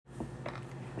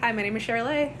Hi, my name is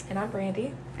Charlotte. And I'm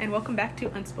Brandy. And welcome back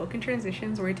to Unspoken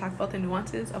Transitions, where we talk about the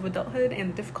nuances of adulthood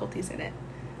and the difficulties in it.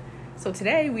 So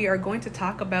today we are going to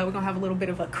talk about, we're going to have a little bit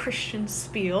of a Christian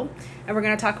spiel, and we're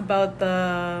going to talk about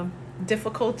the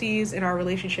difficulties in our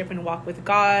relationship and walk with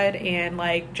God, and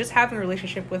like just having a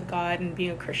relationship with God and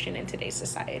being a Christian in today's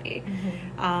society.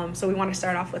 So we want to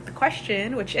start off with the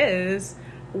question, which is,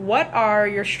 what are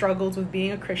your struggles with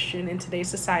being a Christian in today's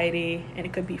society? And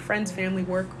it could be friends, family,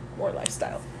 work, or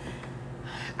lifestyle.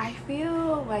 I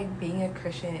feel like being a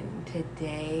Christian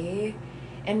today,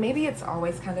 and maybe it's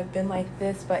always kind of been like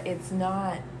this, but it's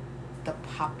not the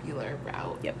popular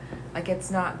route. Yep. Like,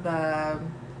 it's not the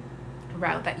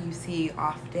route that you see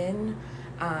often.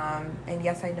 And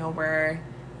yes, I know we're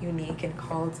unique and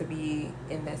called to be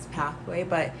in this pathway,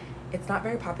 but it's not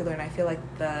very popular. And I feel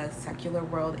like the secular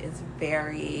world is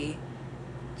very,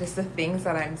 just the things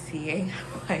that I'm seeing,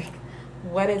 like,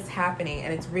 what is happening?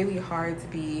 And it's really hard to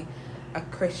be a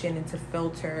Christian and to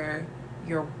filter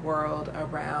your world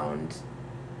around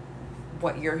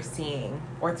what you're seeing,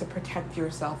 or to protect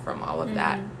yourself from all of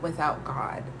that without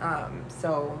God.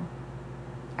 So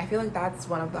I feel like that's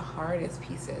one of the hardest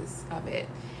pieces of it.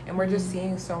 And we're just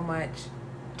seeing so much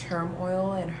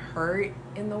turmoil and hurt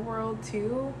in the world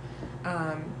too.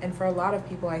 And for a lot of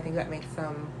people, I think that makes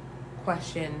them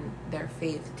question their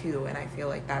faith too. And I feel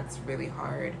like that's really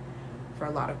hard for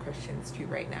a lot of Christians too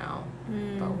right now.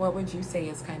 But what would you say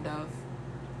is kind of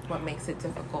what makes it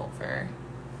difficult for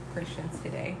Christians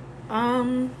today?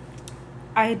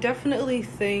 I definitely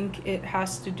think it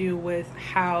has to do with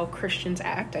how Christians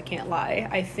act. I can't lie.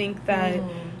 I think that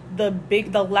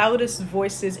the loudest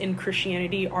voices in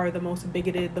Christianity are the most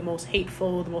bigoted, the most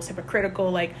hateful, the most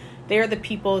hypocritical. Like, they're the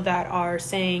people that are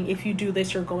saying, if you do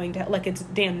this, you're going to, like, it's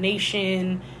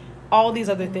damnation, all these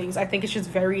other things. I think it's just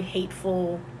very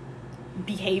hateful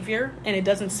behavior, and it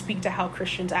doesn't speak to how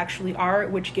Christians actually are,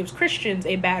 which gives Christians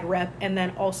a bad rep, and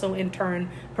then also in turn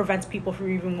prevents people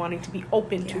from even wanting to be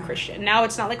open to Christian. Now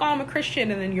it's not like, oh, I'm a Christian,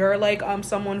 and then you're like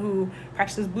someone who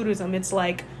practices Buddhism. It's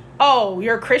like, oh,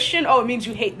 you're a Christian? Oh, it means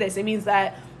you hate this. It means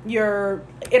that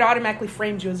it automatically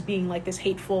frames you as being like this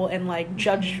hateful and like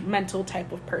judgmental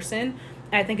type of person.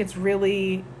 And I think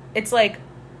it's like,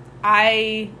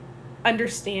 I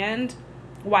understand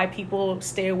why people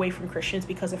stay away from Christians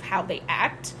because of how they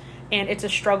act. And it's a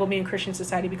struggle being in Christian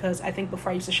society, because I think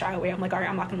before I used to shy away. I'm like, all right,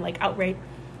 I'm not gonna like outright,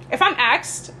 if I'm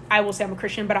asked, I will say I'm a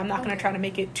Christian, but I'm not gonna try to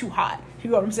make it too hot.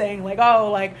 You know what I'm saying? Like, oh,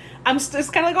 like, it's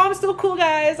kind of like, oh, I'm still cool,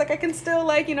 guys, like I can still,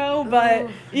 like, you know, but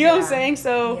you know what I'm saying?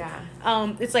 So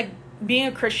it's like being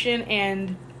a Christian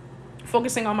and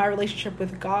focusing on my relationship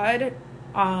with God,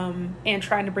 and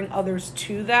trying to bring others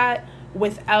to that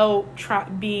without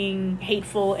being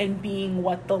hateful and being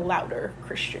what the louder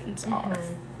Christians are.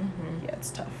 Yeah,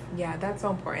 it's tough. Yeah, that's so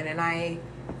important. And I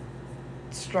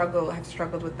have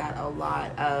struggled with that a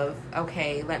lot of,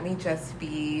 okay, let me just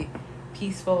be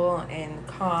peaceful and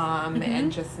calm and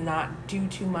just not do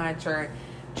too much, or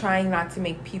trying not to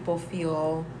make people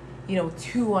feel,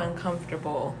 too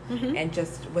uncomfortable, and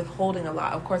just withholding a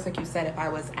lot. Of course, like you said, if I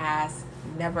was asked,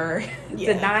 never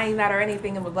denying that or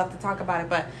anything, and would love to talk about it.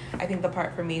 But I think the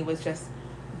part for me was just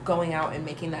going out and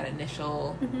making that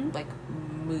initial like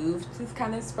move to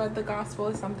kind of spread the gospel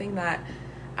is something that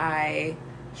I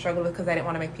struggled with, because I didn't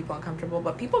want to make people uncomfortable.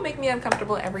 But people make me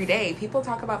uncomfortable every day. People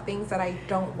talk about things that I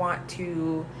don't want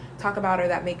to talk about, or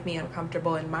that make me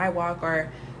uncomfortable in my walk,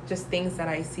 or just things that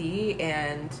I see.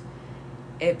 And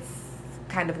it's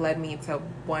kind of led me to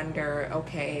wonder,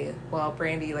 okay, well,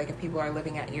 Brandy, like, if people are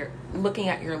looking at your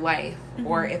life,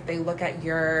 or if they look at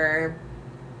your,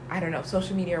 I don't know,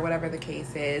 social media or whatever the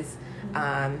case is,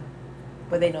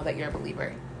 but they know that you're a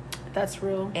believer. That's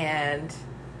real. And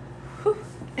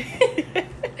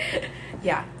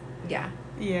yeah.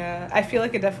 I feel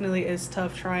like it definitely is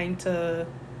tough trying to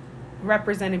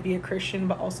represent and be a Christian,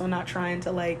 but also not trying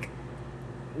to like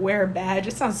wear a badge.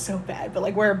 It sounds so bad, but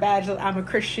like wear a badge that I'm a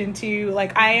Christian too.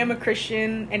 Like, I am a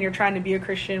Christian, and you're trying to be a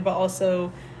Christian, but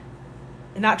also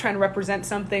not trying to represent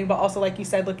something, but also, like you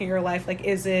said, looking at your life, like,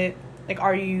 is it like,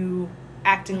 are you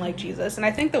acting like Jesus? And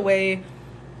I think the way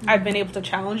I've been able to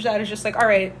challenge that is just like, all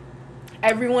right,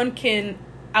 everyone can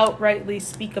outrightly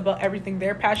speak about everything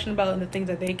they're passionate about and the things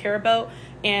that they care about,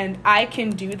 and I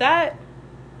can do that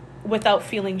without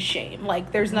feeling shame.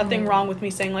 Like, there's nothing wrong with me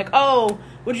saying, like, oh,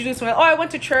 what'd you do this way? Oh, I went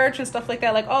to church and stuff like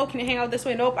that. Like, oh, can you hang out this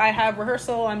way? Nope, I have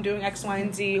rehearsal. I'm doing X, Y,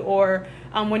 and Z. Or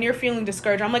when you're feeling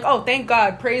discouraged, I'm like, oh, thank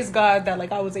God, praise God that,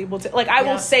 like, I was able to, like, I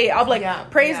will say it. I'll be like,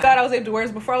 praise God I was able to.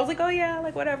 Whereas before I was like, oh, yeah,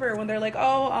 like, whatever. When they're like,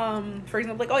 oh, for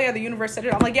example, like, oh, yeah, the universe said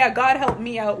it. I'm like, yeah, God helped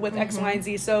me out with X, Y, and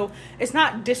Z. So it's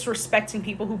not disrespecting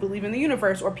people who believe in the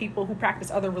universe or people who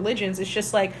practice other religions. It's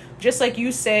just like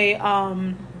you say,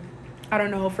 I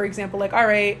don't know, for example, like, all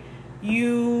right,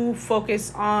 you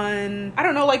focus on, I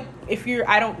don't know, like, if you're,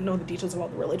 I don't know the details of all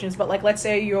the religions, but, like, let's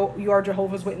say you are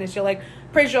Jehovah's Witness, you're like,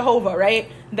 praise Jehovah, right?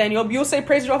 Then you'll say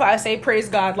praise Jehovah, I say praise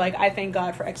God, like, I thank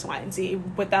God for X, Y, and Z,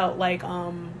 without, like,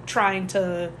 trying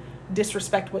to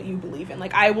disrespect what you believe in.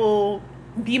 Like, I will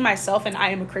be myself, and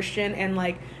I am a Christian, and,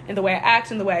 like, in the way I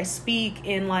act, in the way I speak,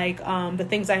 in, like, the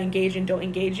things I engage in, don't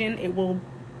engage in, it will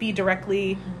be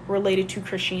directly related to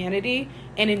Christianity,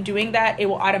 and in doing that it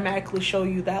will automatically show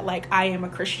you that, like, I am a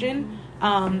Christian,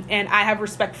 and I have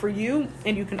respect for you,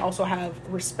 and you can also have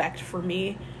respect for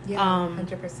me.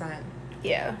 100%.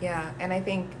 Yeah, and I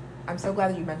think I'm so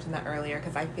glad that you mentioned that earlier,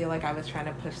 because I feel like I was trying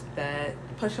to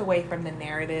push away from the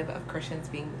narrative of Christians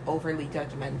being overly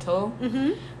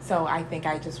judgmental. So I think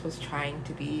I just was trying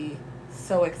to be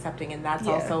so accepting, and that's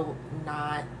also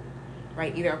not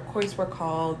right either. Of course, we're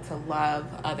called to love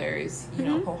others, you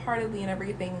know, wholeheartedly and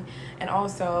everything, and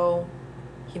also,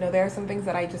 you know, there are some things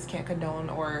that I just can't condone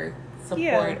or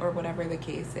support or whatever the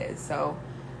case is. So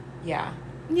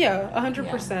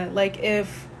 100%. Like,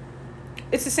 if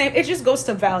it's the same, it just goes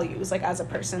to values, like, as a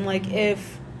person. Like,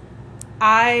 if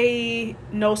I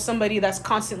know somebody that's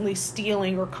constantly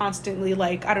stealing or constantly,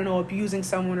 like, I don't know, abusing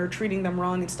someone or treating them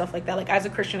wrong and stuff like that, like, as a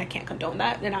Christian, I can't condone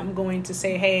that, and I'm going to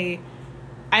say, hey,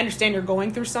 I understand you're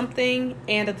going through something,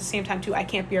 and at the same time, too, I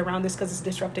can't be around this because it's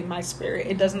disrupting my spirit.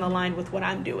 It doesn't align with what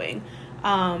I'm doing.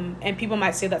 And people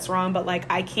might say that's wrong, but,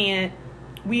 like, I can't,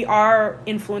 we are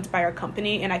influenced by our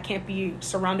company, and I can't be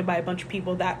surrounded by a bunch of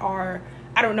people that are,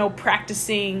 I don't know,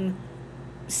 practicing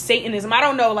Satanism. I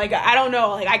don't know, like,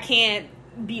 I can't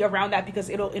be around that because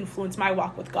it'll influence my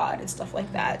walk with God and stuff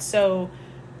like that. So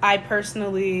I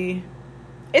personally,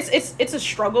 it's a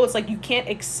struggle. It's like, you can't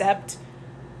accept,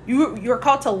 you're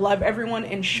called to love everyone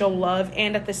and show love,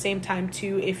 and at the same time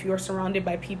too, if you're surrounded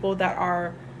by people that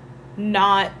are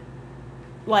not,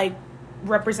 like,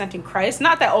 representing Christ,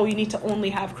 not that, oh, you need to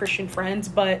only have Christian friends,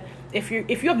 but if you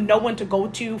have no one to go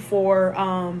to for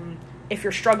if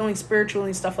you're struggling spiritually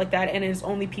and stuff like that, and it's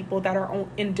only people that are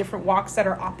in different walks that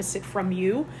are opposite from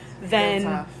you,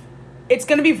 then it's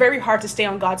going to be very hard to stay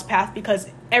on God's path, because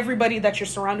everybody that you're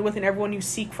surrounded with and everyone you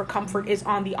seek for comfort is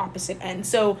on the opposite end.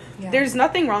 So there's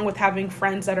nothing wrong with having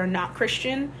friends that are not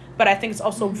Christian, but I think it's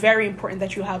also very important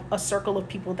that you have a circle of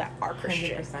people that are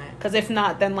Christian. Because if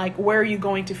not, then, like, where are you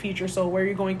going to feed your soul? Where are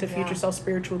you going to feed yourself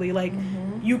spiritually? Like,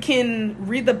 you can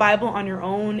read the Bible on your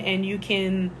own, and you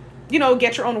can, you know,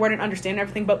 get your own word and understand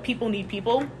everything, but people need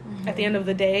people at the end of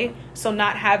the day. So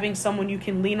not having someone you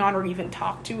can lean on or even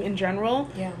talk to in general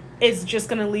is just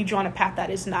going to lead you on a path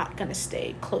that is not going to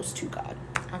stay close to God.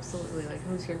 Absolutely. Like,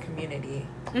 who's your community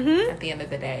at the end of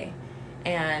the day?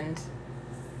 And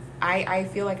I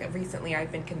feel like recently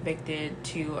I've been convicted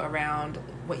too around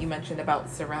what you mentioned about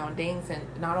surroundings, and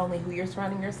not only who you're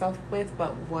surrounding yourself with,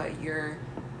 but what you're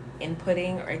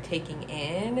inputting or taking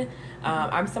in.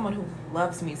 I'm someone who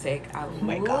loves music. I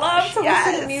love to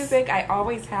listen to music. I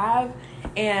always have.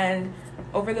 And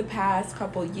over the past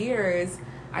couple years,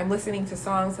 I'm listening to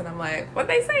songs and I'm like, what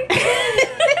they say?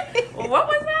 What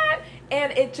was that?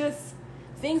 And it just,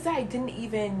 things that I didn't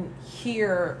even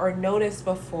hear or notice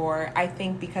before, I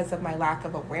think because of my lack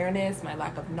of awareness, my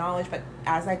lack of knowledge. But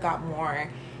as I got more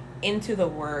into the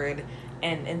word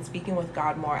and speaking with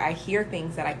God more, I hear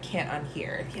things that I can't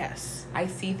unhear. Yes. I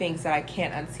see things that I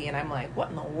can't unsee, and I'm like, what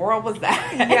in the world was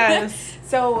that? Yes.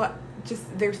 So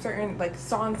just, there's certain, like,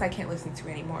 songs I can't listen to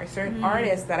anymore, certain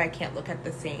artists that I can't look at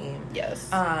the same.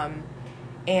 Yes.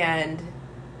 And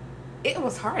it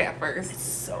was hard at first. It's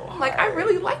so hard. Like, I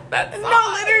really liked that song.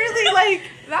 No, literally, like,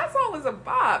 that song was a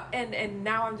bop. And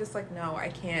now I'm just like, no, I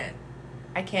can't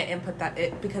input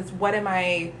that, because what am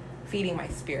I feeding my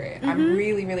spirit? I'm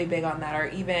really, really big on that. Or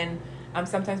even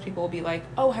sometimes people will be like,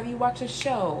 oh, have you watched a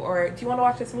show, or do you want to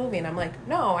watch this movie? And I'm like,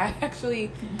 no, I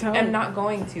actually am not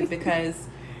going to, because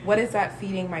what is that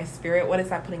feeding my spirit? What is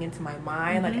that putting into my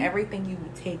mind? Like, everything you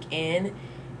take in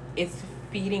is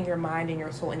feeding your mind and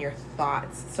your soul and your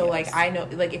thoughts. So like, I know,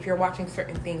 like, if you're watching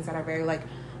certain things that are very, like,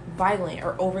 violent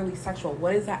or overly sexual,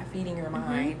 what is that feeding your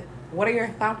mind? What are your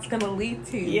thoughts going to lead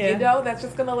to? You know, that's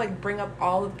just going to, like, bring up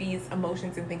all of these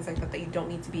emotions and things like that that you don't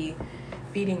need to be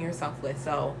feeding yourself with.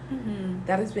 So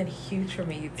that has been huge for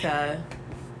me to,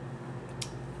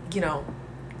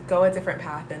 go a different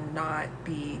path and not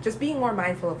be, just being more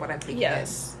mindful of what I'm taking in,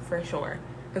 for sure.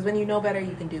 Because when you know better,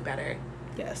 you can do better.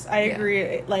 Yes, I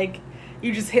agree. Like,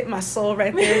 you just hit my soul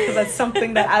right there, because that's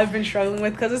something that I've been struggling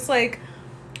with. Because it's like,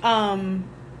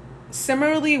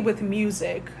 similarly with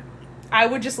music, I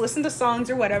would just listen to songs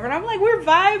or whatever, and I'm like, we're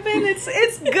vibing,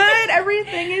 it's good,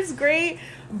 everything is great.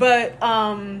 But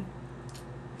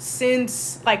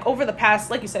since, like, over the past,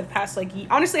 like you said, honestly, it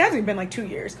hasn't even been like 2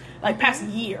 years, like past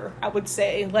year, I would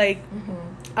say, like,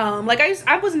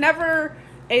 I was never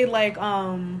a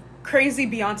crazy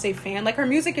Beyonce fan. Like, her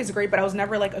music is great, but I was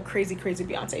never like a crazy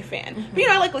Beyonce fan. But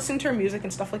I like listening to her music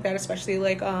and stuff like that, especially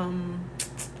like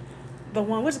the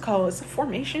one, what's it called? It's a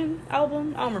Formation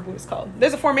album. I don't remember what it's called.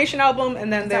 There's a Formation album, and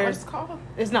then there's... Is that what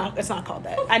it's called? It's not called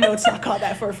that. I know it's not called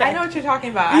that for a fact. I know what you're talking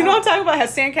about. You know what I'm talking about? It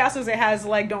has sandcastles. It has,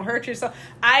 like, Don't Hurt Yourself.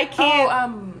 I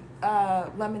can't...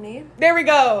 Lemonade? There we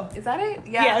go. Is that it?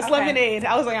 Yeah, it's Lemonade.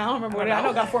 I was like, I don't remember what it is. I know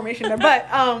it got Formation there. But,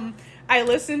 I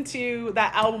listened to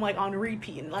that album, like, on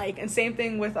repeat. Like, and same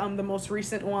thing with, the most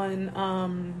recent one,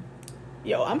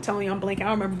 I'm telling you, I'm blanking. I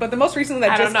don't remember. But the most recent one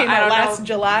that just came out last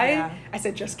July. Yeah. I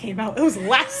said just came out. It was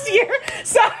last year.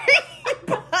 Sorry.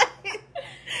 But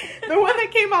the one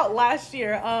that came out last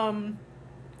year, I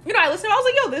listened. I was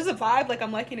like, this is a vibe. Like,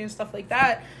 I'm liking it and stuff like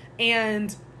that.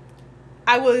 And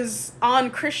I was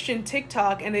on Christian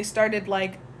TikTok, and they started,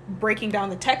 like, breaking down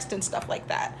the text and stuff like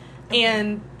that. Okay.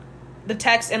 And the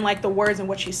text and, like, the words and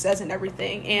what she says and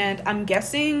everything. And I'm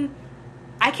guessing...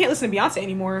 I can't listen to Beyonce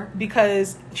anymore,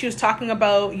 because she was talking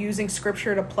about using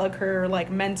scripture to plug her, like,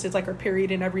 menses, like, her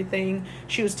period and everything.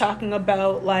 She was talking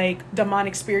about, like,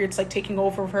 demonic spirits, like, taking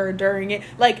over her during it.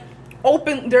 Like,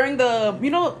 during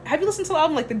the, have you listened to the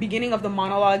album? Like, the beginning of the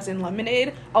monologues in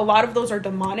Lemonade, a lot of those are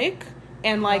demonic.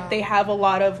 And, like, they have a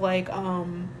lot of, like,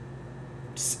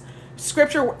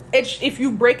 scripture. If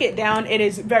you break it down, it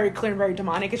is very clear and very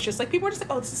demonic. It's just, like, people are just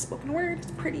like, oh, this is spoken word,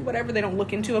 it's pretty, whatever. They don't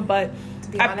look into it, but... To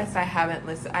be honest, I haven't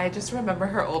listened. I just remember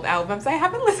her old albums. I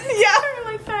haven't listened to her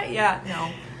like that. Yeah, no.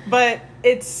 But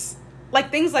it's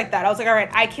like things like that. I was like, all right,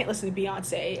 I can't listen to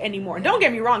Beyonce anymore. And don't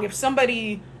get me wrong, if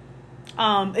somebody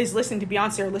is listening to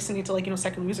Beyonce or listening to, like,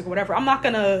 secular music or whatever, I'm not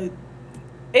gonna...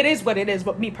 It is what it is.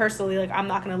 But me personally, like, I'm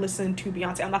not gonna listen to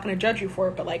Beyonce. I'm not gonna judge you for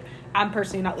it. But, like, I'm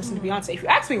personally not listening to Beyonce. If you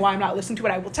ask me why I'm not listening to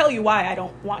it, I will tell you why I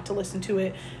don't want to listen to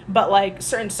it. But, like,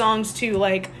 certain songs too,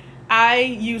 like, I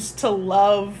used to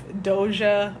love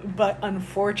Doja, but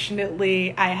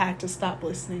unfortunately I had to stop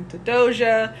listening to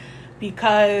Doja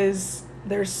because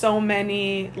there's so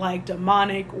many, like,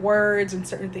 demonic words and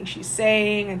certain things she's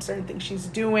saying and certain things she's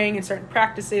doing and certain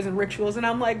practices and rituals. And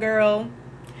I'm like, girl,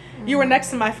 you were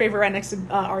next to my favorite, right next to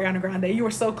Ariana Grande. You were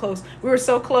so close. We were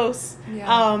so close.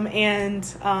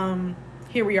 Yeah.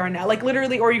 Here we are now. Like,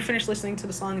 literally, or you finish listening to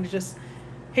the song and it just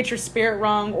hit your spirit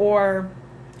wrong, or...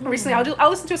 Recently,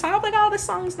 I'll listen to a song. I'm like, oh, this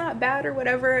song's not bad or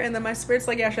whatever, and then my spirit's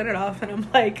like, yeah, shut it off, and I'm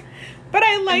like, but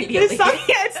I like this song.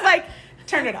 Yeah, it's like,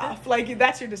 turn it off. Like,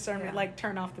 that's your discernment. Like,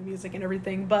 turn off the music and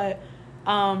everything. But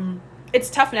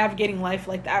it's tough navigating life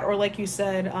like that. Or like you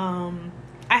said,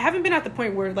 I haven't been at the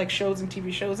point where, like, shows and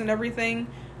TV shows and everything,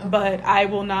 but I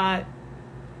will not.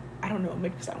 I don't know,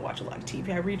 maybe because I don't watch a lot of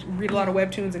TV. I read a lot of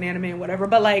webtoons and anime and whatever.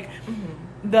 But, like,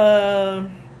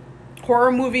 the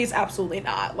horror movies, absolutely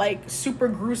not. Like, super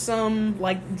gruesome,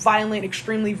 like, violent,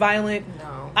 extremely violent.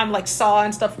 No. I'm like Saw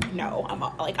and stuff. No,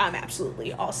 I'm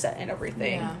absolutely all set and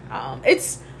everything. Yeah.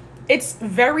 It's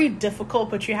very difficult,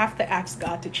 but you have to ask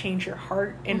God to change your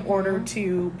heart in order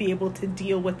to be able to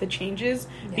deal with the changes,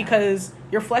 because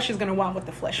your flesh is going to want what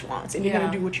the flesh wants, and you're going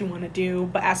to do what you want to do,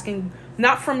 but asking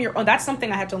not from your own. That's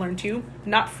something I had to learn too,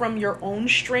 not from your own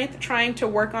strength trying to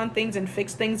work on things and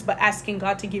fix things, but asking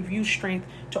God to give you strength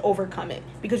to overcome it,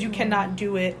 because you cannot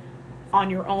do it on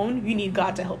your own. You need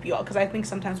God to help you out, because I think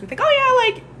sometimes we think, oh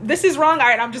yeah, like, this is wrong, all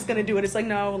right, I'm just going to do it. It's like,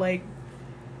 no, like,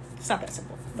 it's not that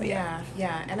simple. But yeah.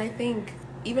 And I think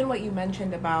even what you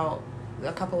mentioned about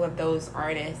a couple of those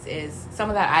artists is some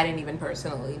of that I didn't even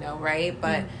personally know, right?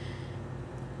 But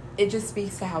it just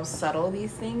speaks to how subtle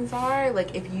these things are.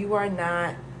 Like, if you are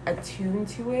not attuned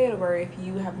to it, or if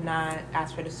you have not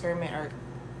asked for discernment or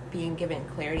being given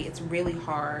clarity, it's really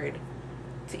hard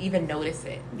to even notice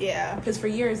it. Yeah. Because for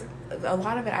years, a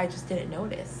lot of it I just didn't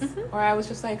notice. Or I was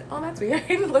just like, oh, that's weird.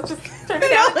 Let's just turn it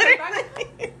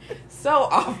down. So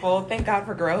awful. Thank God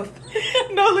for growth.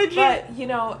 No, legit. But, you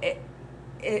know,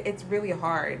 it's really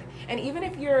hard. And even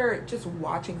if you're just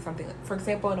watching something, for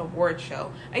example, an award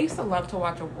show. I used to love to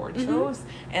watch award shows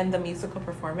and the musical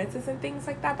performances and things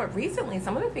like that. But recently,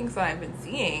 some of the things that I've been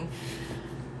seeing,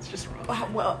 It's just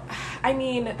wrong. Well, I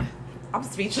mean, I'm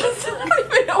speechless. I don't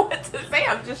even know what to say.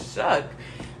 I'm just shook.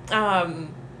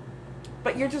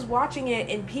 But you're just watching it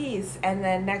in peace, and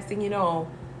then next thing you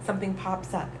know, something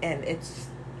pops up, and it's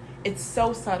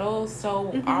so subtle,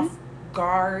 so off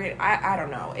guard. I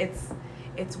don't know.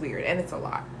 It's weird, and it's a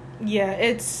lot. Yeah,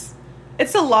 it's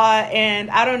a lot, and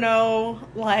I don't know,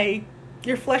 like,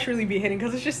 your flesh really be hitting,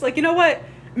 because it's just like, you know what?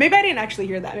 Maybe I didn't actually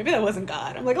hear that. Maybe that wasn't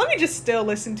God. I'm like, let me just still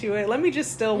listen to it. Let me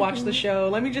just still watch the show.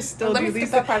 Let me just still do these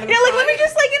things. Let me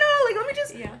just, like, let me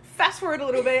just fast forward a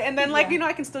little bit, and then, like,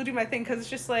 I can still do my thing, because it's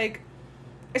just, like,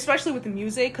 especially with the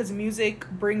music, because music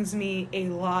brings me a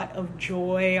lot of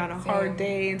joy on a hard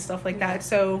day and stuff like that.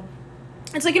 So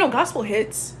it's like, gospel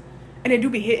hits, and it do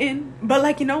be hitting, but,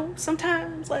 like,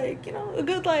 sometimes, like, a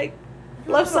good, like,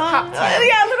 love song,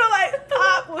 a little like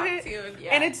pop will hit,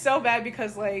 and it's so bad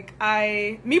because, like,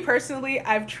 me personally,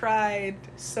 I've tried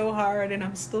so hard, and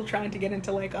I'm still trying to get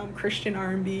into, like, Christian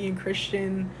R&B and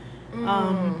Christian.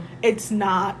 It's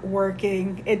not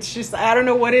working. It's just, I don't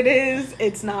know what it is.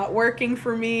 It's not working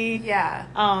for me. Yeah.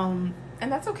 And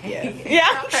that's okay. Yeah.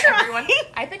 I'm trying. Everyone.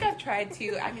 I think I've tried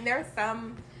to. I mean, there are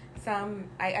some.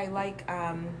 I like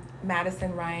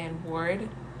Madison Ryan Ward.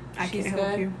 I can't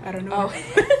help you. I don't know.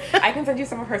 Oh, I can send you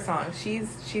some of her songs.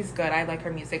 She's good. I like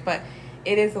her music, but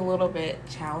it is a little bit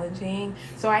challenging.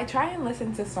 So I try and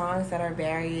listen to songs that are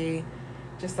very,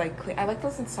 just like, I like to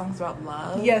listen to songs about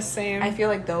love. Yes, same. I feel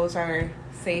like those are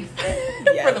safe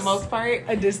for the most part.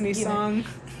 A Disney song.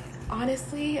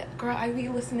 Honestly, girl, I be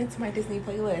listening to my Disney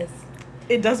playlist.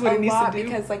 It does what it needs to do.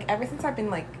 Because, like, ever since I've been,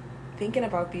 like, thinking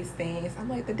about these things, I'm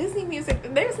like, the Disney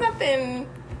music, there's nothing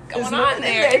going on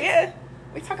there. Yeah.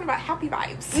 We're talking about happy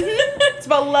vibes. It's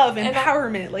about love,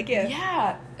 empowerment.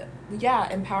 Yeah,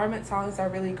 empowerment songs are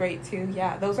really great too.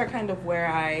 Yeah, those are kind of where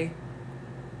I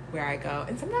go.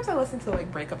 And sometimes I listen to, like,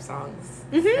 breakup songs.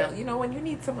 Still, when you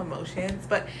need some emotions,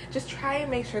 but just try and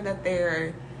make sure that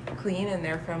they're clean and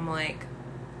they're from, like,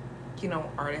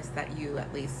 artists that you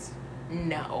at least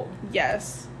know.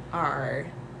 Yes. Are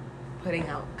putting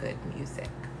out good music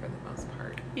for the most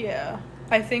part. Yeah.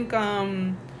 I think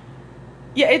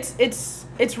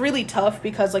it's really tough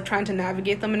because, like, trying to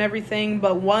navigate them and everything,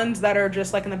 but ones that are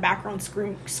just, like, in the background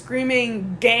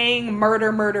screaming gang,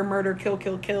 murder, kill,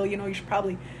 you should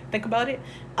probably think about it.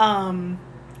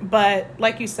 But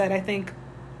like you said, I think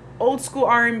old school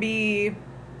R&B,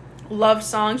 love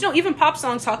songs, even pop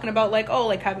songs talking about, like,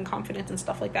 like, having confidence and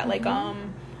stuff like that. Like,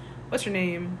 what's her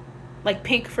name? Like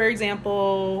Pink, for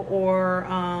example, or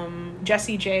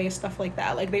Jessie J, stuff like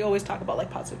that. Like, they always talk about, like,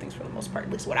 positive things for the most part,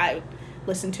 at least what I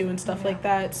listen to and stuff like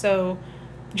that. So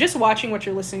just watching what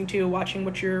you're listening to, watching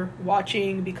what you're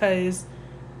watching, because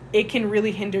it can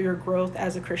really hinder your growth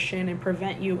as a Christian and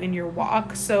prevent you in your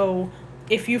walk. So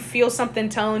if you feel something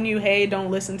telling you, hey,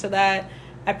 don't listen to that,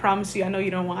 I promise you, I know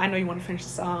you want to finish the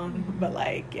song, but,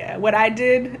 like, what I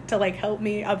did to, like, help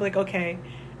me, I'll be like, okay,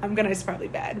 it's probably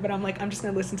bad, but I'm like, I'm just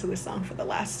going to listen to this song for the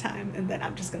last time, and then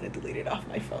I'm just going to delete it off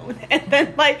my phone. And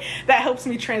then, like, that helps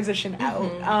me transition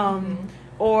out.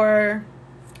 Or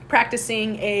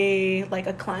practicing a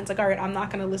cleanse. Like, all right, I'm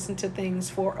not going to listen to things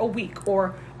for a week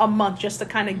or a month, just to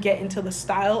kind of get into the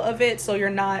style of it, so you're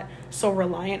not so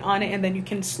reliant on it, and then you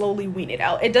can slowly wean it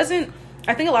out. It doesn't,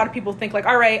 I think a lot of people think, like,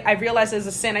 all right, I realize there's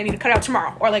a sin, I need to cut it out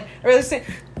tomorrow. Or, like, I realize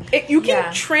you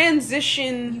can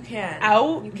transition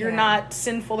out. You're not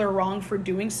sinful or wrong for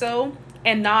doing so.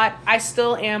 And I'm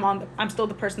still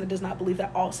the person that does not believe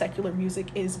that all secular music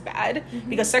is bad,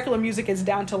 because secular music is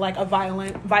down to, like, a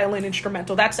violin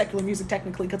instrumental. That's secular music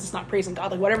technically, because it's not praising God.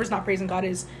 Like, whatever's not praising God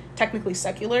is technically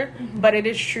secular. But it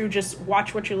is true. Just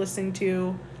watch what you're listening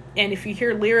to, and if you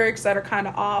hear lyrics that are kind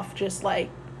of off, just, like,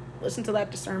 listen to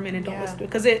that discernment and don't listen to it,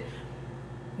 because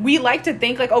we like to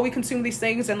think, like, we consume these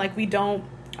things and, like, we don't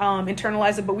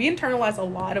internalize it, but we internalize a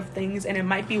lot of things, and it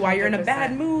might be why you're in a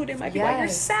bad mood, it might be why you're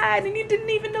sad and you didn't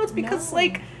even know it's because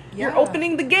you're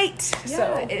opening the gate.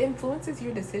 So it influences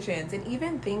your decisions. And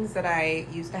even things that I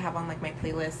used to have on, like, my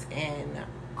playlist in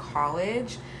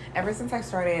college, ever since I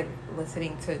started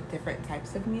listening to different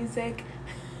types of music,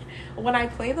 when I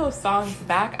play those songs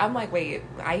back, I'm like, wait,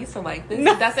 I used to like this.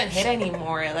 It doesn't hit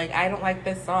anymore. Like, I don't like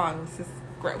this song. This is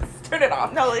gross. Turn it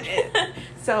off. No, legit.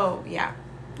 So yeah,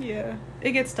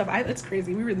 it gets tough. It's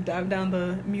crazy. We really dive down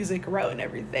the music route and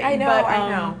everything. I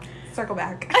know. Circle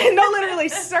back. I know, literally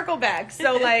circle back.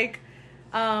 So, like,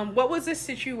 what was a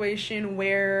situation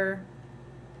where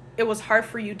it was hard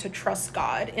for you to trust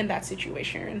God in that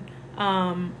situation,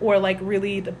 or, like,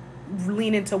 really to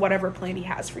lean into whatever plan He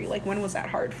has for you? Like, when was that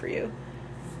hard for you?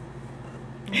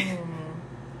 I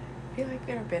feel like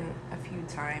there have been a few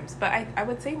times, but I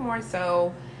would say more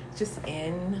so just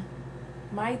in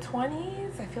my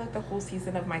 20s. I feel like the whole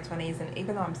season of my 20s, and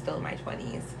even though I'm still in my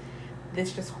 20s,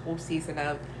 this just whole season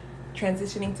of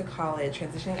transitioning to college,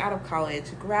 transitioning out of college,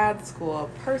 grad school,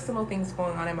 personal things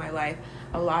going on in my life,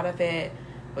 a lot of it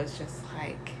was just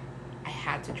like, I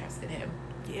had to trust in him.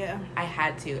 Yeah. I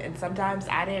had to. And sometimes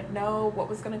I didn't know what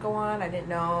was going to go on. I didn't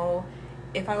know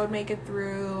if I would make it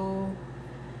through.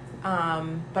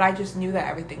 But I just knew that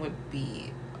everything would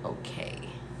be okay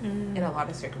in a lot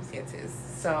of circumstances.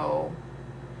 So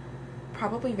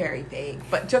probably very vague.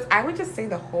 But I would just say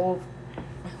my whole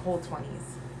 20s.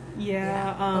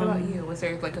 Yeah. What about you? Was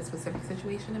there like a specific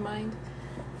situation in mind?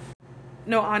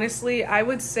 No, honestly, I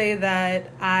would say that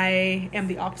I am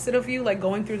the opposite of you. Like,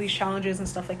 going through these challenges and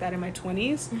stuff like that in my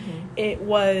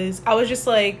 20s, I was just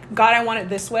like, God, I want it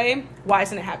this way. Why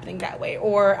isn't it happening that way?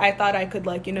 Or I thought I could,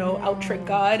 like, out-trick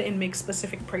God and make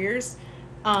specific prayers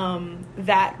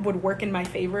that would work in my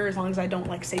favor as long as I don't,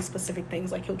 like, say specific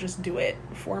things. Like, he'll just do it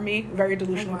for me. Very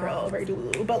delusional girl. Very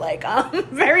delusional. But, like,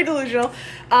 very delusional.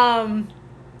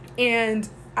 And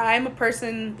I'm a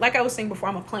person, like I was saying before,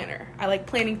 I'm a planner. I like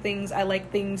planning things. I like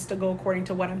things to go according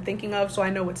to what I'm thinking of, so I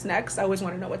know what's next. I always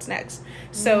want to know what's next.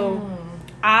 So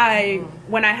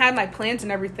when I had my plans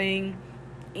and everything,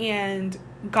 and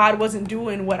God wasn't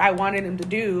doing what I wanted him to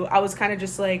do, I was kind of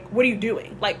just like, what are you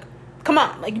doing? Like, come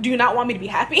on. Like, do you not want me to be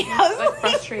happy? I was like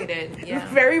frustrated. Yeah.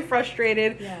 Very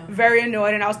frustrated, very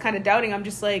annoyed, and I was kind of doubting. I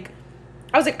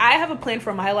was like, I have a plan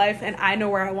for my life, and I know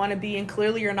where I want to be, and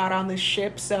clearly you're not on this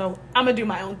ship, so I'm going to do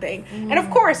my own thing. And of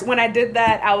course, when I did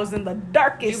that, I was in the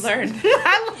darkest. You learned.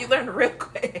 You learned real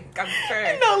quick, I'm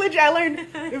sure. No, legit, I learned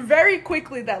very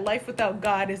quickly that life without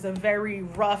God is a very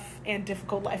rough and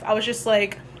difficult life. I was just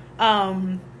like,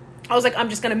 I'm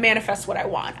just going to manifest what I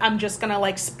want. I'm just going to,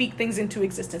 like, speak things into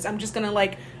existence. I'm just going to,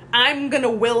 like, I'm going to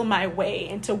will my way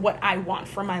into what I want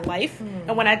for my life.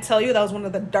 And when I tell you that was one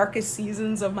of the darkest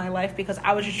seasons of my life, because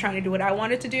I was just trying to do what I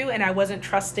wanted to do, and I wasn't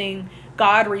trusting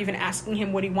God or even asking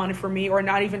him what he wanted for me, or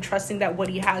not even trusting that what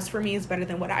he has for me is better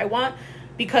than what I want.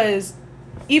 Because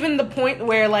even the point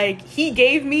where, like, he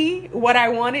gave me what I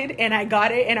wanted and I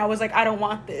got it, and I was like, I don't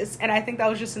want this. And I think that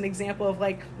was just an example of,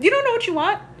 like, you don't know what you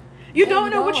want. You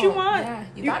don't know what you want. Yeah,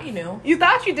 you thought you knew. You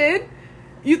thought you did.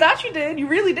 You thought you did. You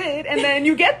really did. And then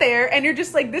you get there and you're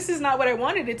just like, this is not what I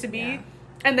wanted it to be. Yeah.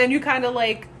 And then you kind of,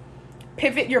 like,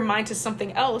 pivot your mind to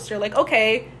something else. You're like,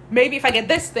 okay, maybe if I get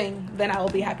this thing, then I will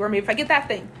be happy. Or maybe if I get that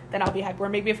thing, then I'll be happy. Or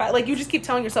maybe if I, like, you just keep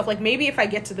telling yourself, like, maybe if I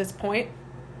get to this point,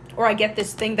 or I get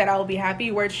this thing, that I will be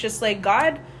happy. Where it's just like,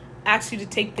 God asks you to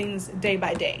take things day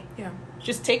by day. Yeah.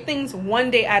 Just take things one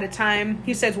day at a time.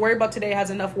 He says, worry about today has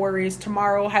enough worries.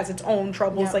 Tomorrow has its own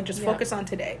troubles. Yeah. Like, just focus on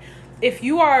today. If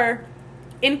you are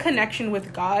in connection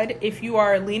with God, if you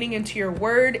are leaning into your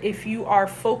word, if you are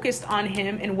focused on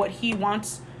him and what he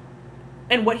wants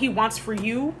for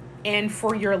you and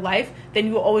for your life, then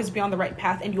you will always be on the right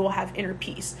path and you will have inner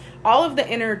peace. All of the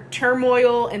inner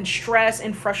turmoil and stress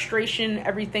and frustration,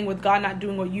 everything with God not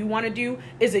doing what you want to do,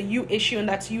 is a you issue, and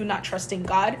that's you not trusting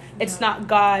God. It's not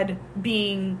God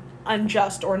being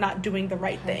unjust or not doing the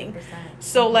right thing. 100%.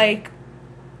 So like,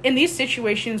 in these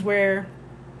situations where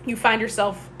you find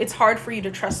yourself, it's hard for you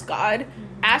to trust God,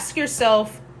 ask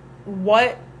yourself, ask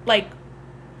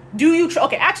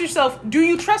yourself, do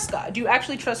you trust God? Do you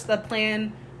actually trust the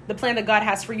plan that God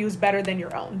has for you is better than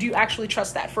your own? Do you actually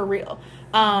trust that for real?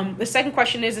 The second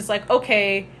question is, it's like,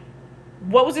 okay,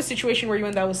 what was the situation where you were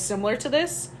in that was similar to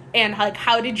this? And, like,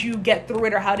 how did you get through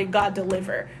it, or how did God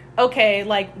deliver? Okay,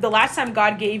 like, the last time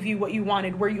God gave you what you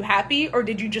wanted, were you happy, or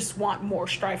did you just want more,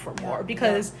 strive for more?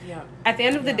 Because at the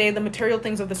end of the day, the material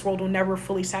things of this world will never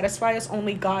fully satisfy us.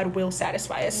 Only God will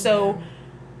satisfy us. So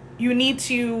you need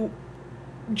to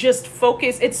just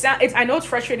focus. I know it's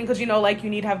frustrating because, like, you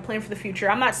need to have a plan for the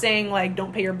future. I'm not saying, like,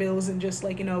 don't pay your bills and just,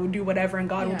 like, do whatever and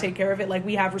God will take care of it. Like,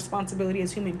 we have responsibility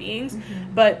as human beings,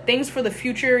 but things for the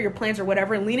future, your plans or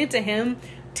whatever, lean into him.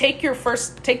 Take your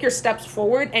steps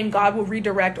forward, and God will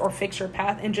redirect or fix your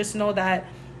path. And just know that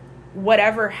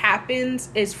whatever happens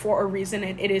is for a reason,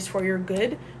 and it is for your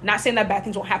good. Not saying that bad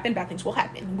things won't happen. Bad things will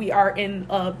happen. We are in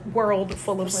a world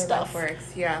full of stuff.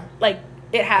 Works. Yeah. Like,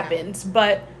 it happens.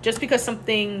 But just because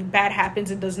something bad happens,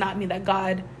 it does not mean that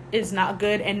God is not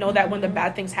good. And know that when the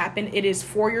bad things happen, it is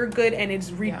for your good, and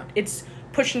it's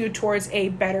pushing you towards a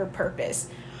better purpose.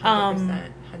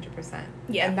 100%.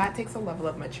 Yeah. And that takes a level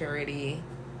of maturity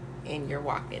in your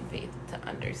walk in faith to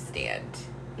understand.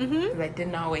 Because I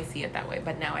didn't always see it that way,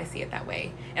 but now I see it that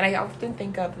way. And I often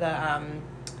think of the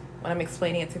when I'm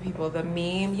explaining it to people, the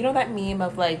meme, that meme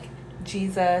of, like,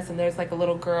 Jesus, and there's like a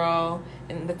little girl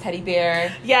and the teddy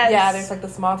bear. Yes. Yeah, there's like the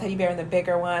small teddy bear and the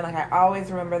bigger one. Like, I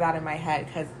always remember that in my head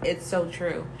because it's so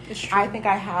true. It's true.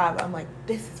 I'm like,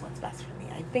 this is what's best for me.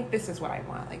 I think this is what I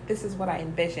want. Like, this is what I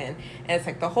envision. And it's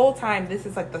like the whole time, this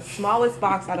is like the smallest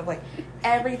box out of like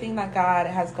everything that God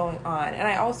has going on. And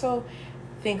I also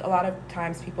think a lot of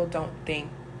times people don't think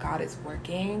God is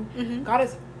working. Mm-hmm. God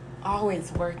is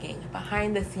always working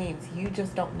behind the scenes. You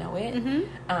just don't know it. Mm-hmm.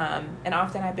 And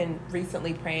often I've been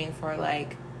recently praying for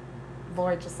like,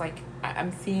 Lord, just like,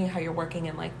 I'm seeing how you're working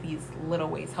in like these little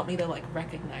ways. Help me to like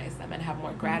recognize them and have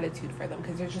more gratitude for them,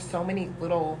 because there's just so many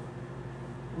little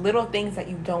things that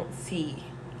you don't see.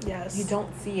 Yes. You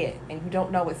don't see it and you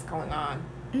don't know what's going on.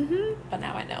 Mm-hmm. But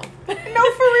now I know.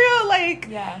 No, for real. Like,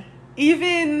 yeah.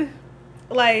 Even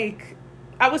like,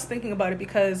 I was thinking about it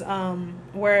because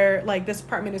where like this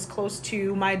apartment is close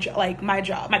to my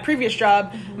previous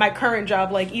job, mm-hmm. my current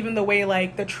job, like even the way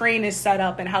like the train is set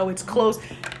up and how it's close,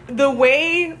 the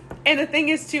way, and the thing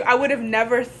is too, I would have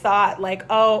never thought like,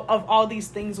 oh, of all these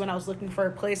things when I was looking for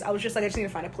a place, I was just like, I just need to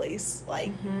find a place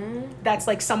like mm-hmm. that's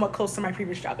like somewhat close to my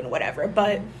previous job and whatever.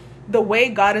 But the way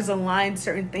God has aligned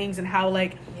certain things and how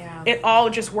like it all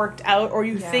just worked out, or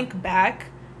you think back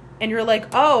and you're like,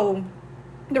 oh,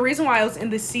 the reason why I was in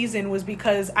this season was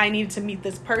because I needed to meet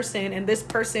this person, and this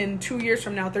person 2 years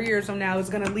from now, 3 years from now is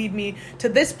going to lead me to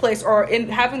this place, or in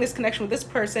having this connection with this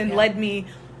person led me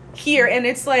here. And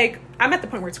it's like, I'm at the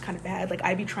point where it's kind of bad. Like,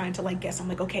 I be trying to like guess. I'm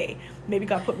like, okay, maybe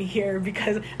God put me here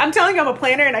because I'm telling you I'm a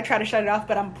planner, and I try to shut it off,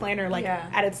 but I'm a planner like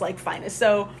at its like finest.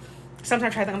 So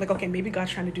sometimes I try to think, I'm like, okay, maybe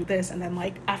God's trying to do this, and then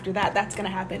like after that, that's going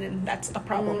to happen, and that's a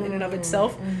problem in and of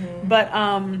itself. Mm-hmm. But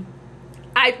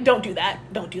I don't do that.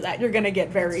 You're going to get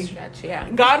very... Stretch,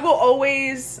 God will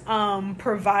always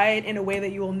provide in a way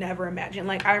that you will never imagine.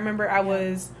 Like, I remember I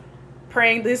was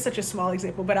praying... This is such a small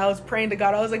example, but I was praying to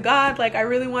God. I was like, God, like, I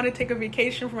really want to take a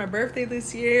vacation for my birthday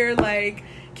this year. Like,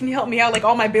 can you help me out? Like,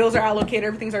 all my bills are allocated.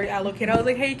 Everything's already allocated. I was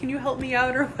like, hey, can you help me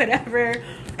out or whatever?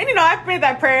 And, you know, I prayed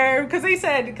that prayer because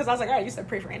I was like, all right, you said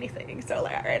pray for anything. So,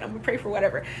 like, all right, I'm going to pray for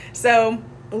whatever. So,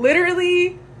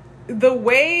 literally, the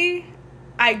way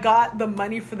I got the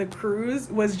money for the cruise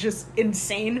was just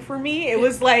insane for me. It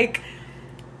was like,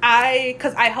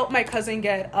 because I helped my cousin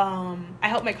get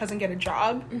a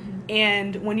job,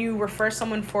 and when you refer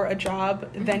someone for a job,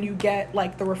 then you get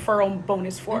like the referral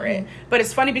bonus for it. But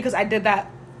it's funny because I did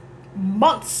that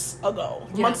months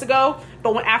ago,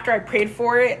 but after I prayed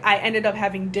for it, I ended up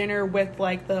having dinner with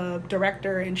like the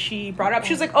director, and she brought up,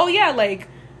 she was like, oh yeah, like,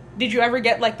 did you ever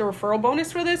get like the referral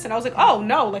bonus for this? And I was like, oh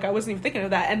no, like I wasn't even thinking of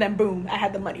that. And then boom, I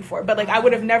had the money for it. But like I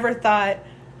would have never thought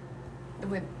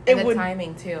it would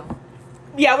timing too.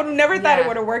 Yeah, I would have never thought it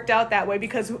would have worked out that way,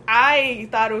 because I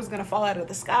thought it was gonna fall out of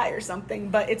the sky or something.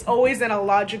 But it's always in a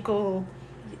logical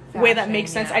way that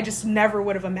makes sense. I just never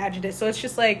would have imagined it. So it's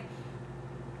just like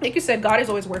you said, God is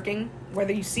always working,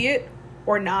 whether you see it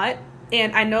or not.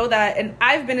 And I know that, and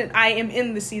I am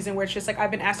in the season where it's just like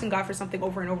I've been asking God for something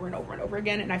over and over and over and over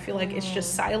again, and I feel like it's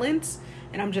just silence,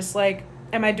 and I'm just like,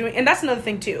 am I doing? And that's another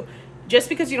thing too. Just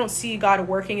because you don't see God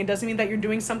working, it doesn't mean that you're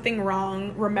doing something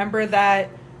wrong. Remember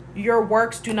that your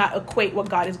works do not equate what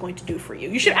God is going to do for you.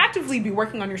 You should actively be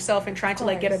working on yourself and trying to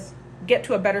like get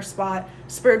to a better spot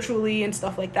spiritually and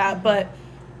stuff like that, but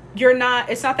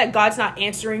it's not that God's not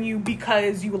answering you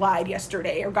because you lied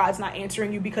yesterday, or God's not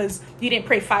answering you because you didn't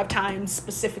pray 5 times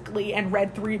specifically and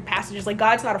read 3 passages. Like,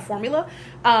 God's not a formula.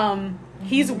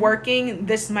 He's working.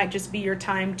 This might just be your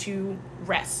time to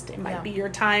rest. It might be your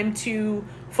time to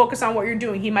focus on what you're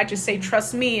doing. He might just say,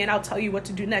 trust me, and I'll tell you what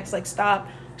to do next. Like, stop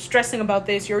stressing about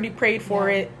this. You already prayed for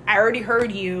it. I already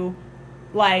heard you.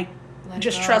 Like,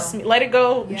 just trust me. Let it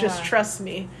go. Just trust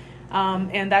me.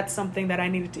 And that's something that I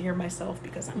needed to hear myself,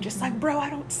 because I'm just like, bro, I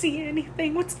don't see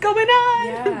anything. What's going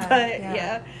on? But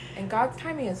and God's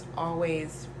timing is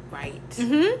always right.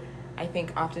 I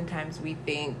think oftentimes we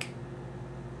think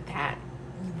that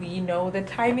we know the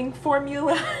timing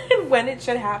formula and when it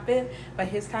should happen, but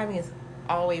his timing is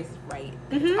always right.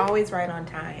 It's always right on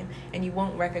time, and you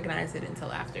won't recognize it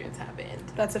until after it's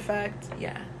happened. That's a fact.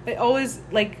 It always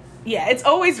it's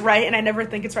always right, and I never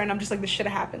think it's right, and I'm just like, this should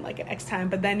have happened like at X time.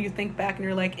 But then you think back and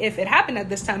you're like, if it happened at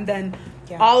this time, then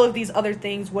all of these other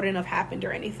things wouldn't have happened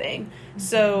or anything.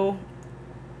 So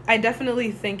I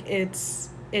definitely think it's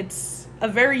a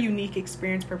very unique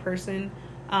experience per person,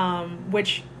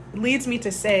 which leads me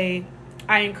to say,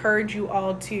 I encourage you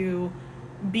all to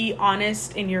be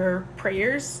honest in your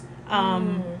prayers.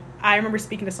 I remember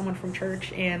speaking to someone from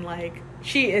church, and like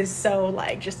She is so,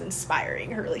 like, just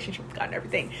inspiring, her relationship with God and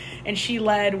everything. And she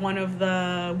led one of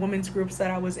the women's groups that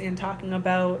I was in, talking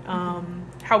about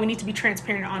how we need to be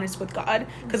transparent and honest with God,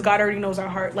 because God already knows our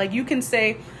heart. Like, you can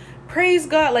say, praise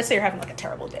God. Let's say you're having, like, a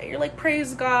terrible day. You're like,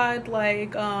 praise God.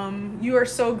 Like, you are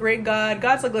so great, God.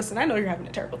 God's like, listen, I know you're having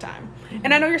a terrible time.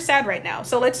 And I know you're sad right now.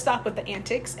 So let's stop with the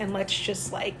antics and let's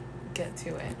just, like, get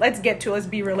to it. Let's get to it. Let's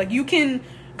be real. Like, you can...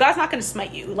 God's not going to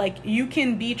smite you. Like, you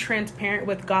can be transparent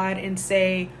with God and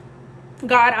say,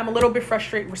 God, I'm a little bit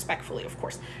frustrated, respectfully, of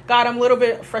course. God, I'm a little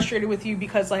bit frustrated with you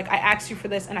because, like, I asked you for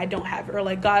this and I don't have it. Or,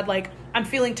 like, God, like, I'm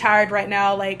feeling tired right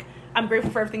now. Like, I'm grateful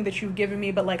for everything that you've given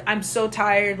me, but, like, I'm so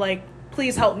tired. Like,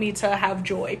 please help me to have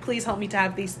joy. Please help me to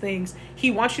have these things. He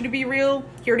wants you to be real.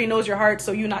 He already knows your heart.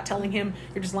 So you not telling him,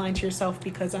 you're just lying to yourself,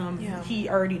 because he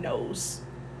already knows.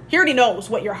 He already knows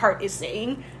what your heart is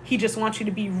saying. He just wants you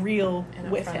to be real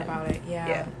and with him about it.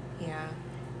 Yeah.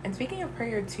 And speaking of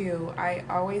prayer too, I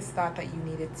always thought that you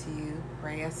needed to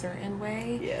pray a certain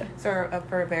way. Yeah. So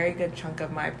for a very good chunk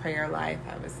of my prayer life,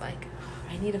 I was like,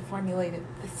 I need to formulate it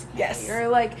this way. Yes. Or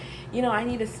like, you know, I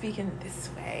need to speak in this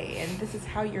way, and this is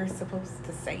how you're supposed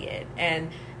to say it.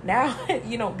 And now,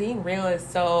 you know, being real is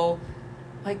so,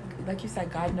 like you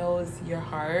said, God knows your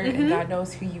heart, and God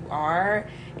knows who you are,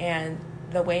 and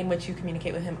the way in which you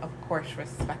communicate with him, of course,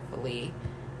 respectfully,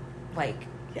 like,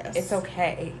 yes, it's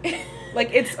okay. Like,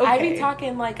 it's okay. I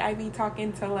be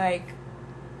talking to, like,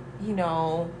 you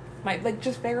know, my, like,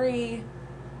 just very,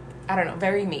 I don't know,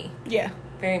 very me. Yeah.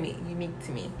 Very me, unique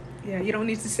to me. Yeah, you don't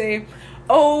need to say,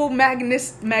 oh,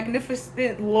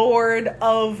 magnificent Lord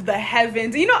of the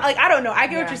heavens. You know, like, I don't know. I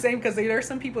get what you're saying, because there are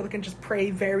some people that can just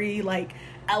pray very, like,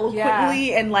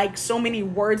 eloquently and, like, so many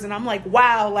words. And I'm like,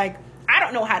 wow, like, I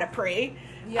don't know how to pray.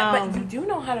 Yeah, but you do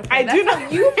know how to pray. I do know how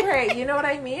you pray. You know what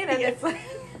I mean? And it's like,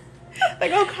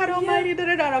 oh God Almighty, da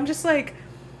da da. I'm just like,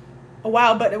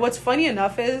 wow. But what's funny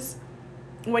enough is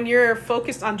when you're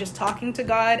focused on just talking to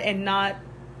God and not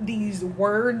these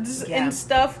words and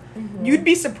stuff, you'd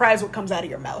be surprised what comes out of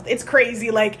your mouth. It's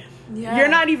crazy. Like, you're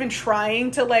not even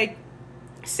trying to, like,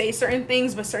 say certain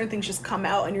things, but certain things just come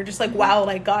out, and you're just like, wow,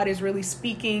 like, God is really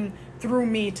speaking through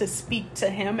me to speak to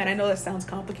him. And I know that sounds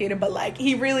complicated, but, like,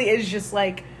 he really is just,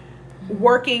 like,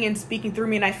 working and speaking through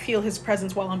me, and I feel his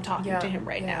presence while I'm talking to him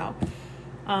right now.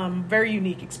 Very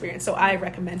unique experience. So I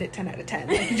recommend it 10 out of 10.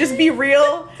 Like, just be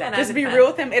real. Just be real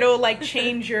with him. It'll, like,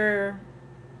 change your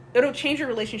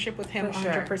relationship with him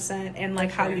 100%, and,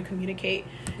 like, how you communicate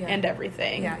and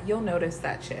everything. Yeah, you'll notice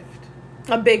that shift.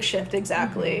 A big shift,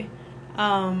 exactly.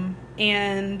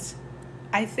 And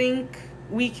I think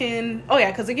we can,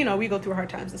 because, like, you know, we go through hard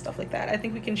times and stuff like that. I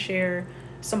think we can share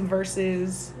some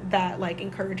verses that, like,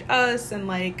 encourage us and,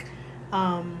 like,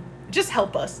 just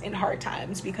help us in hard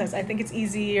times, because I think it's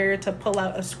easier to pull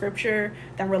out a scripture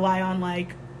than rely on,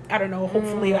 like, I don't know,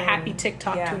 hopefully a happy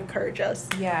TikTok to encourage us.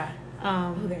 Yeah.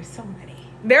 There's so many.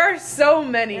 There are so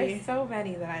many. There's so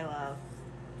many that I love.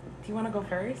 Do you want to go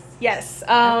first? Yes.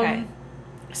 Okay.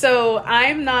 So I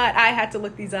had to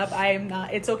look these up.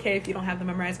 It's okay if you don't have them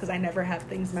memorized, because I never have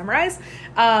things memorized.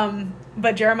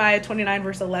 But Jeremiah 29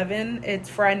 verse 11, it's,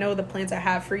 for I know the plans I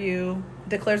have for you,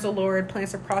 declares the Lord,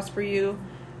 plans to prosper you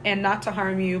and not to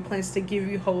harm you, plans to give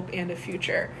you hope and a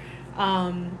future.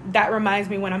 That reminds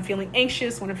me when I'm feeling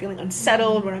anxious, when I'm feeling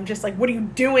unsettled, when I'm just like, what are you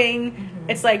doing?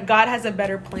 It's like, God has a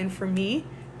better plan for me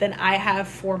than I have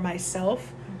for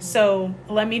myself. So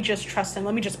let me just trust him.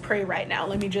 Let me just pray right now.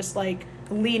 Let me just, like,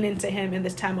 lean into him in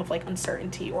this time of, like,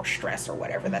 uncertainty or stress or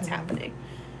whatever that's happening.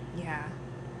 Yeah.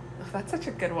 Oh, that's such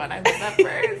a good one. I love that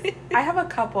verse. I have a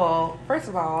couple. First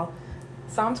of all,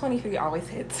 Psalm 23 always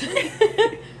hits.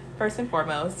 First and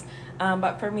foremost.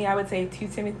 But for me, I would say 2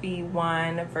 Timothy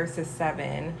 1 verses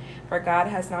 7. For God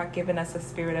has not given us a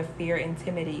spirit of fear and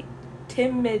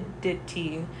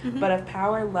timidity, but of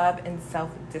power, love, and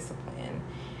self-discipline.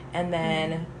 And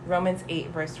then Romans 8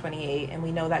 verse 28. And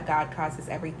we know that God causes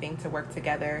everything to work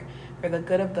together for the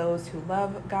good of those who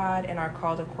love God and are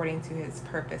called according to his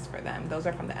purpose for them. Those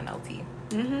are from the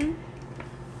NLT.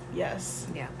 Yes.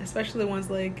 Yeah. Especially the ones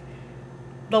like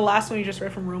the last one you just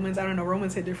read from Romans. I don't know,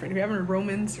 Romans hit different. If you haven't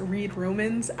read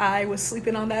Romans. I was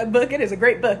sleeping on that book. It is a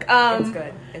great book.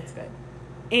 It's good.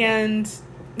 And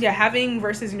yeah, having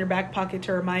verses in your back pocket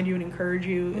to remind you and encourage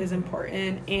you is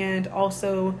important. And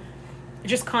also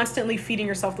just constantly feeding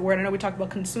yourself the word. I know we talked about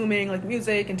consuming, like,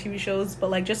 music and TV shows, but,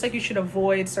 like, just like you should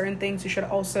avoid certain things, you should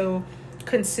also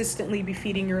consistently be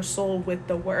feeding your soul with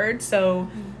the word. So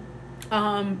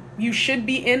you should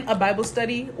be in a Bible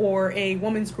study or a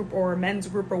women's group or a men's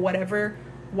group or whatever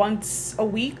once a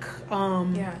week.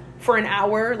 Yeah. For an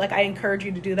hour. Like, I encourage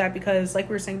you to do that because, like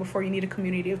we were saying before, you need a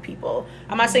community of people.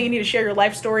 I'm not saying you need to share your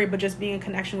life story, but just being in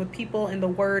connection with people and the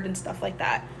word and stuff like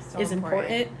that is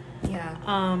important. Yeah.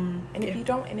 And if you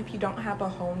don't have a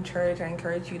home church, I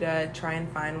encourage you to try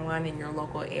and find one in your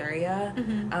local area.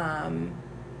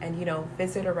 And, you know,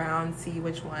 visit around, see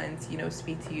which ones, you know,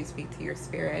 speak to your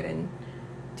spirit, and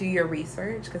do your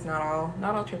research, because not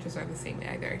all churches are the same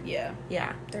either.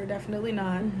 Yeah, they're definitely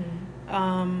not.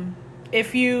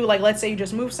 If you, like, let's say you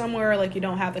just move somewhere, like, you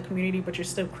don't have the community, but you're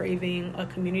still craving a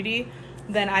community,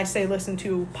 then I say listen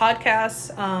to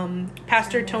podcasts.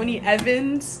 Pastor Tony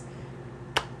Evans,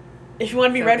 if you want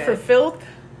to be read for filth,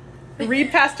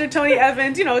 read Pastor Tony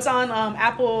Evans. You know, it's on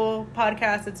Apple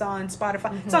Podcasts, it's on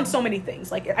Spotify, it's on so many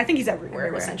things. Like, I think he's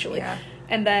everywhere. Essentially. Yeah.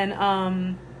 And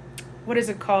then what is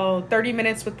it called? 30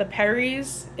 Minutes with the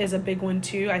Perrys is a big one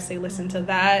too. I say listen to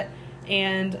that.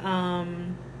 And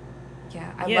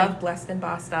I love Blessed and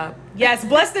Bossed Up. Yes,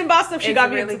 Blessed and Bossed Up. She got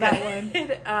me really into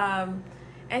that one.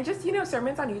 And just, you know,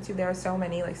 sermons on YouTube. There are so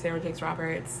many, like Sarah Jakes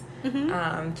Roberts.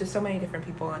 Just so many different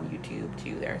people on YouTube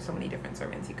too. There are so many different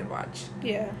sermons you can watch.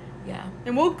 Yeah.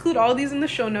 And we'll include all these in the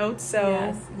show notes.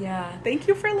 So thank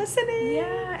you for listening.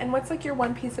 Yeah. And what's like your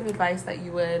one piece of advice that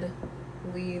you would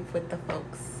leave with the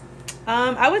folks?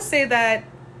 I would say that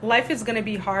life is going to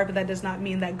be hard, but that does not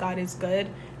mean that God is good.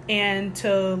 And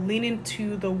to lean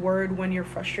into the word when you're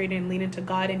frustrated, and lean into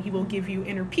God, and he will give you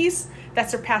inner peace that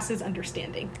surpasses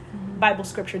understanding. Bible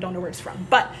scripture, don't know where it's from,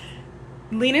 but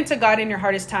lean into God in your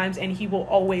hardest times, and he will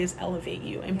always elevate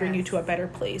you and bring you to a better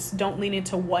place. Don't lean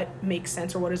into what makes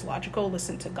sense or what is logical.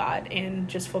 Listen to God and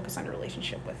just focus on your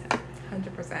relationship with him.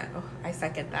 100%. Oh, I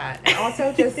second that. And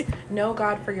also just know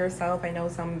God for yourself. I know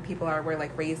some people were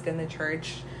like raised in the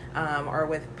church, or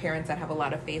with parents that have a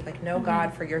lot of faith. Like, know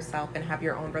God for yourself and have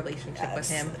your own relationship with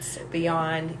him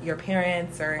beyond your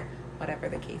parents or whatever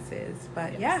the case is.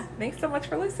 But thanks so much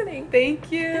for listening.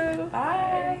 Thank you.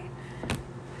 Bye.